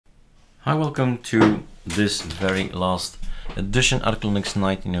Hi, welcome to this very last edition, ArcoLinux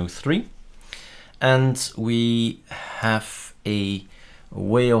 1903, and we have a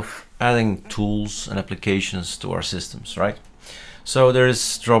way of adding tools and applications to our systems, right? So there is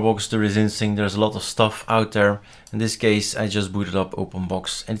Dropbox, there is Insync, there's a lot of stuff out there. In this case, I just booted up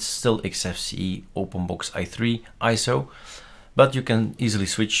OpenBox, and it's still XFCE OpenBox i3 ISO, but you can easily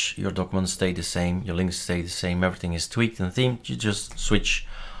switch. Your documents stay the same, your links stay the same, everything is tweaked and themed. You just switch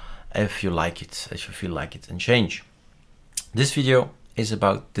if you like it, if you feel like it, and change. This video is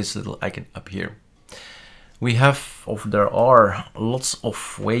about this little icon up here. There are lots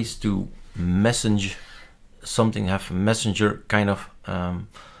of ways to message something, have a messenger kind of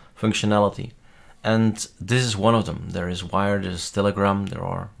functionality, and this is one of them. There is Wire, there's Telegram, there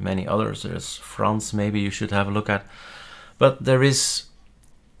are many others. There's France, maybe you should have a look at, but there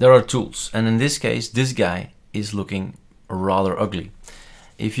are tools, and in this case this guy is looking rather ugly.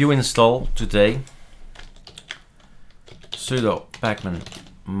 If you install today sudo pacman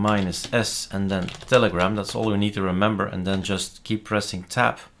 -s and then Telegram, that's all you need to remember, and then just keep pressing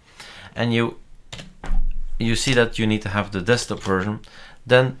tab, and you see that you need to have the desktop version,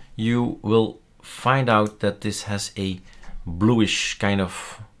 then you will find out that this has a bluish kind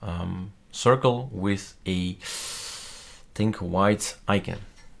of circle with a white icon,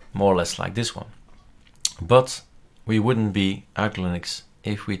 more or less like this one. But we wouldn't be ArcoLinux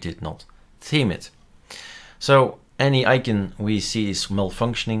if we did not theme it. So any icon we see is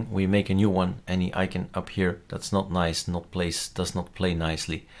malfunctioning, we make a new one. Any icon up here that's not nice, does not play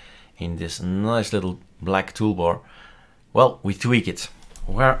nicely in this nice little black toolbar, well, we tweak it.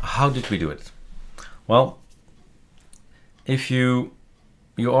 How did we do it? Well, if you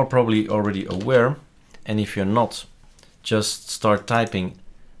are probably already aware, and if you're not, just start typing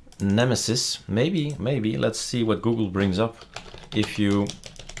Nemesis. Maybe let's see what Google brings up. If you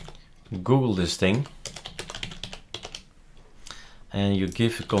Google this thing and you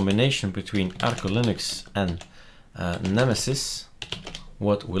give a combination between ArcoLinux and Nemesis,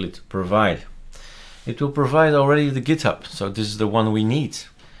 what will it provide? It will provide already the GitHub, so this is the one we need,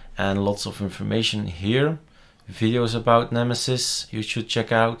 and lots of information here, videos about Nemesis you should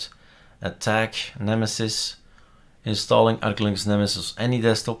check out, attack Nemesis, installing ArcoLinux Nemesis on any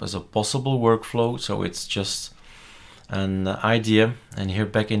desktop as a possible workflow. So it's just an idea. And here,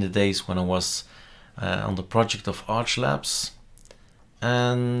 back in the days when I was on the project of Arch Labs,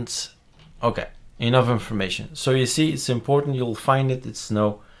 and okay, enough information. So you see, it's important, you'll find it. It's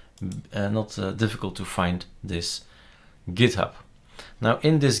not difficult to find this GitHub. Now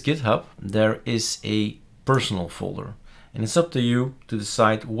in this GitHub there is a personal folder, and it's up to you to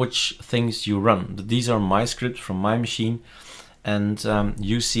decide which things you run. These are my scripts from my machine, and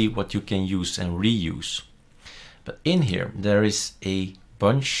you see what you can use and reuse. But in here there is a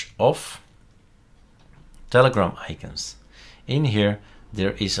bunch of Telegram icons. In here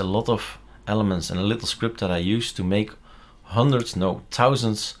there is a lot of elements and a little script that I use to make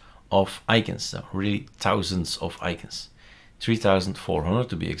thousands of icons. Really thousands of icons, 3,400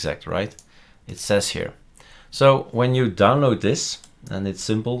 to be exact, right? It says here. So when you download this, and it's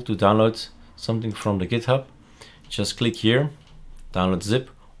simple to download something from the GitHub, just click here, download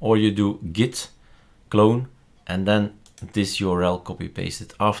zip, or you do git clone and then this URL copy paste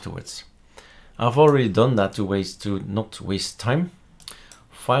it afterwards. I've already done that to not waste time.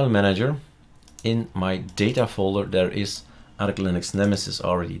 File manager, in my data folder there is ArcoLinux Nemesis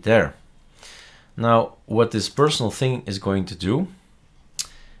already there. Now what this personal thing is going to do,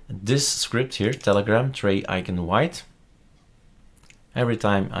 this script here, Telegram trayicon white, every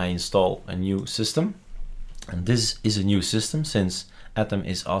time I install a new system, and this is a new system since Atom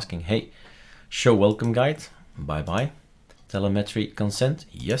is asking, hey, show welcome guide, bye, telemetry consent,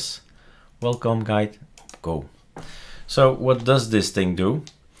 yes, welcome guide, go. So what does this thing do?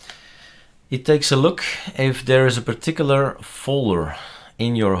 It takes a look if there is a particular folder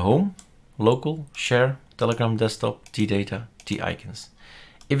in your home, local, share, Telegram desktop, tdata, ticons.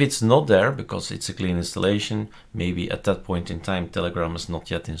 If it's not there, because it's a clean installation, maybe at that point in time Telegram is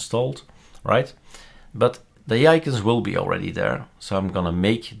not yet installed, right? But the icons will be already there. So I'm gonna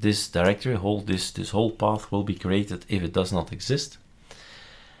make this directory, this whole path will be created if it does not exist.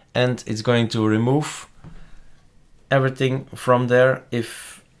 And it's going to remove everything from there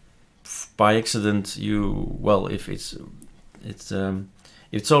if by accident if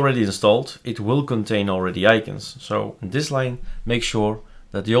it's already installed, it will contain already icons. So in this line, make sure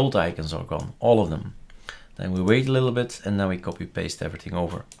that the old icons are gone, all of them. Then we wait a little bit and then we copy paste everything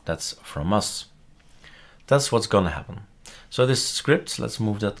over. That's from us. That's what's gonna happen. So this script, let's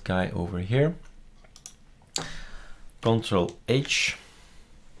move that guy over here. Control H.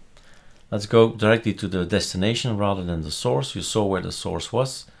 Let's go directly to the destination rather than the source. You saw where the source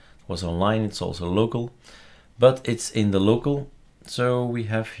was. It was online, it's also local, but it's in the local. So we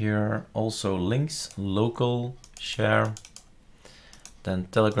have here also links, local, share, then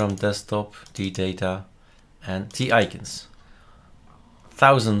Telegram desktop, T-data, and T-icons.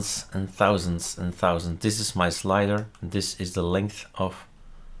 Thousands and thousands and thousands. This is my slider. This is the length of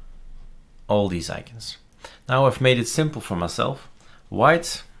all these icons. Now I've made it simple for myself.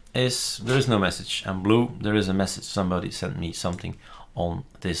 White is there is no message, and blue there is a message. Somebody sent me something on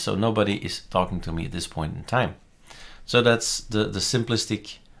this, so nobody is talking to me at this point in time. So that's the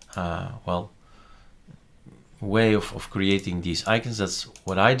simplistic well, way of creating these icons. That's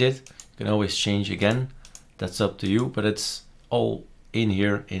what I did. You can always change again, that's up to you, but it's all in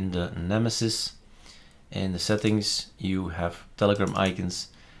here in the Nemesis. In the settings you have Telegram icons.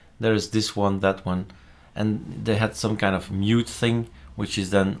 There is this one, that one, and they had some kind of mute thing, which is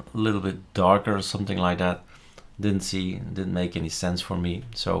then a little bit darker or something like that. Didn't make any sense for me,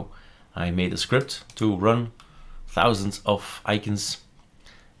 so I made a script to run thousands of icons,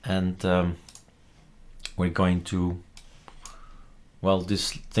 and we're going to, well,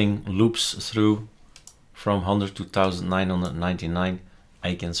 this thing loops through from 100 to 1999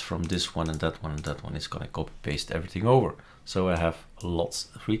 icons from this one and that one and that one. Is going to copy paste everything over, so I have lots,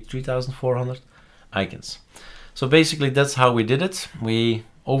 3,400 icons. So basically that's how we did it. We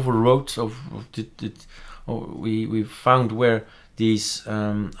overwrote, we found where these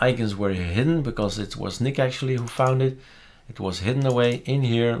icons were hidden, because it was Nick actually who found it. It was hidden away in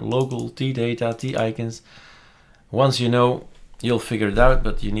here, local, T-data, T-icons. Once you know, you'll figure it out,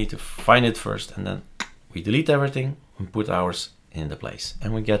 but you need to find it first, and then we delete everything and put ours in the place,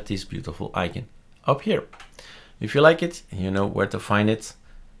 and we get this beautiful icon up here. If you like it, you know where to find it.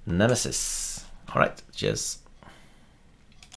 Nemesis. All right, cheers.